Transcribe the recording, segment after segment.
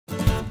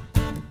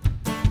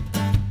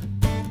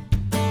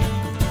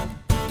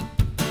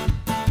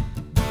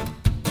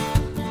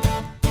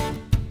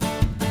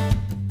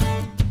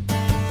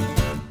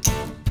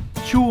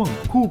ช่วง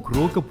คู่ค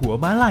รัวกับหัว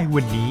ม้าลาย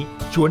วันนี้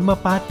ชวนมา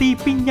ปาร์ตี้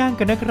ปิ้งย่าง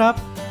กันนะครับ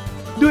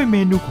ด้วยเม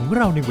นูของเ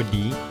ราในวัน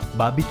นี้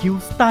บาร์บีคิว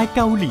สไตล์เ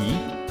กาหลี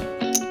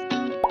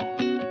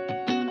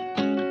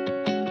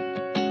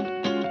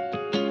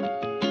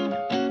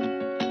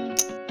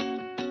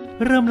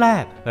เริ่มแร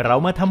กเรา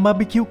มาทำบาร์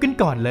บีคิวกัน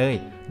ก่อนเลย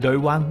โดย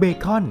วางเบ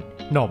คอน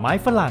หน่อไม้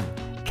ฝรั่ง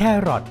แค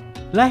รอท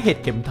และเห็ด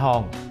เข็มทอ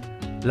ง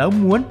แล้ว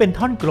ม้วนเป็น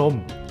ท่อนกลม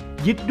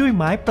ยึดด้วย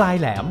ไม้ปลาย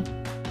แหลม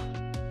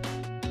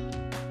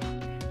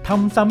ท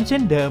ำซ้ำเช่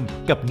นเดิม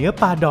กับเนื้อ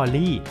ปลาดอล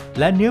ลี่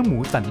และเนื้อหมู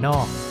สันนอ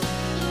ก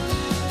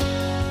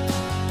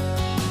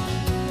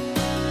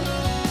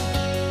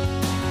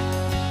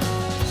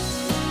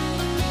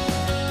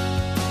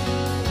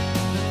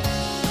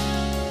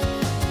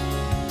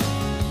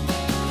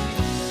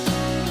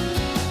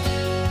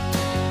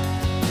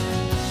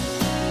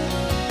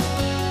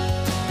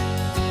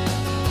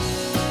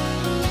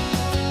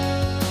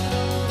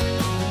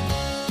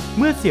เ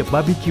มื่อเสียบบา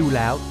ร์บีคิวแ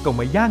ล้วก็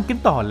มาย่างกัน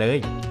ต่อเลย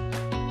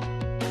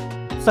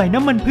ใส่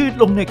น้ำมันพืช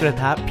ลงในกระ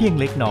ทะเพียง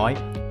เล็กน้อย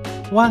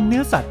วางเนื้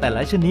อสัตว์แต่ล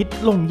ะชนิด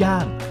ลงย่า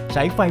งใ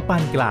ช้ไฟปา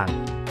นกลาง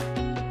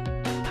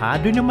ทา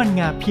ด้วยน้ำมัน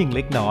งาเพียงเ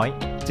ล็กน้อย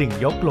จึง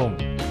ยกลง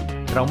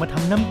เรามาท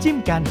ำน้ำจิ้ม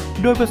กัน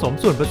โดยผสม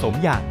ส่วนผสม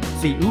อย่าง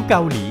ซีอิ๊วเก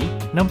าหลี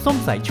น้ำส้ม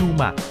สายชู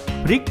หมัก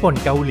พริกป่น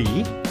เกาหลี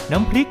น้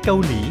ำพริกเกา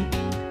หลี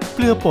เก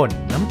ลือป่น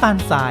น้ำตาล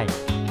ทราย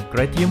ก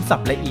ระเทียมสั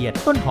บละเอียด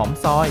ต้นหอม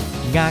ซอย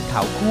งาข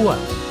าวคั่ว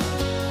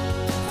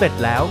เสร็จ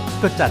แล้ว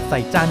ก็จัดใส่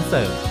จานเ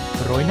สิร์ฟ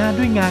โรยหน้า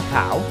ด้วยงาข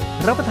าว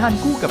รับประทาน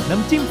คู่กับน้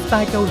ำจิ้มสไต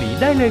ล์เกาหลี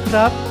ได้เลยค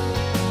รับ